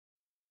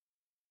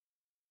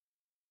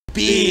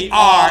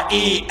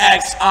B-R-E-X-I-T,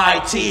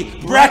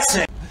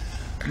 Brexit.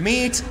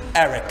 Meet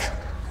Eric,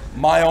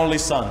 my only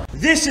son.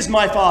 This is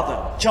my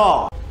father,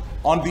 Charles.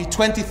 On the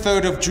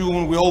 23rd of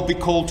June, we'll all be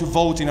called to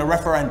vote in a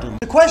referendum.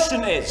 The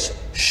question is,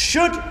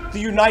 should the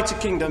United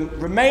Kingdom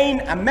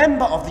remain a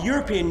member of the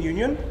European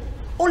Union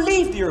or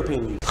leave the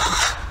European Union?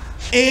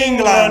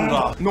 England.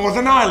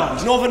 Northern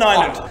Ireland. Northern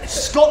Ireland.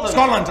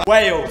 Scotland.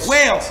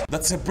 Wales.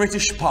 That's a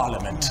British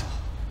Parliament.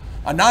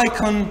 An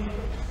icon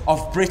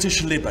of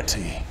British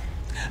liberty.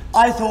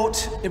 I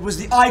thought it was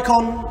the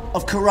icon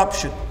of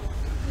corruption.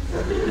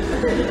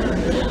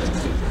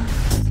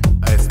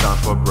 It's time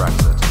for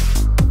Brexit.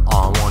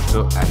 I want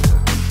to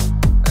exit.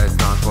 It's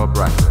time for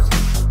Brexit.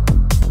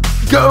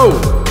 Go!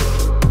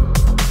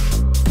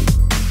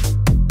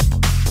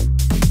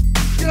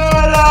 Get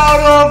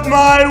out of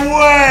my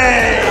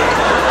way!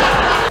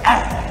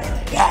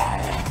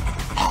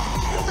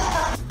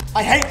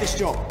 I hate this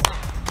job.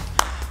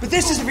 But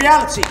this is the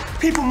reality.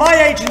 People my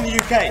age in the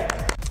UK.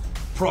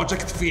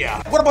 Project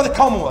Fear. What about the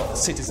Commonwealth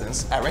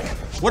citizens, Eric?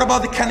 What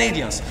about the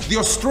Canadians, the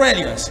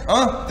Australians,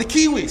 the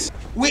Kiwis?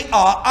 We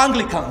are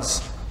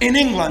Anglicans. In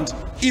England,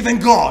 even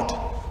God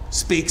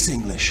speaks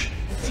English.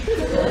 For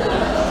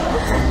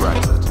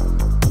Brexit.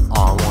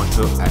 I want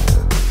to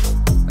exit.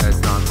 It's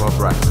time for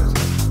Brexit.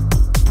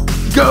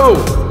 Go!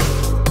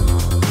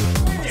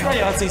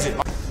 Australia, that's easy.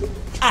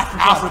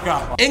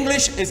 Africa.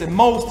 English is the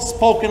most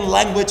spoken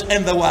language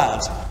in the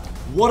world.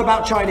 What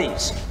about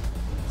Chinese?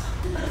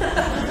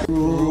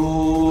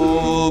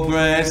 Rule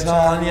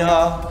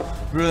Britannia,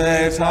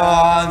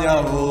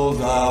 Britannia rule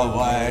the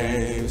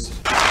waves.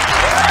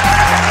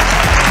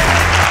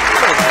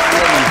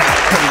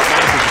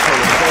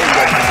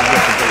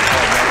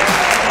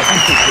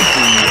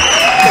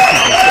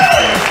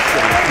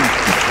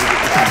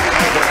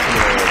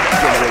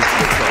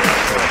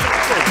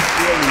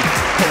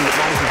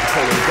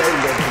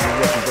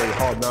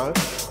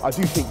 I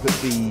do think that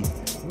the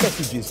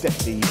message is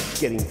definitely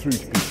getting through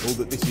to people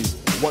that this is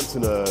once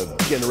in a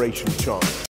generation chance.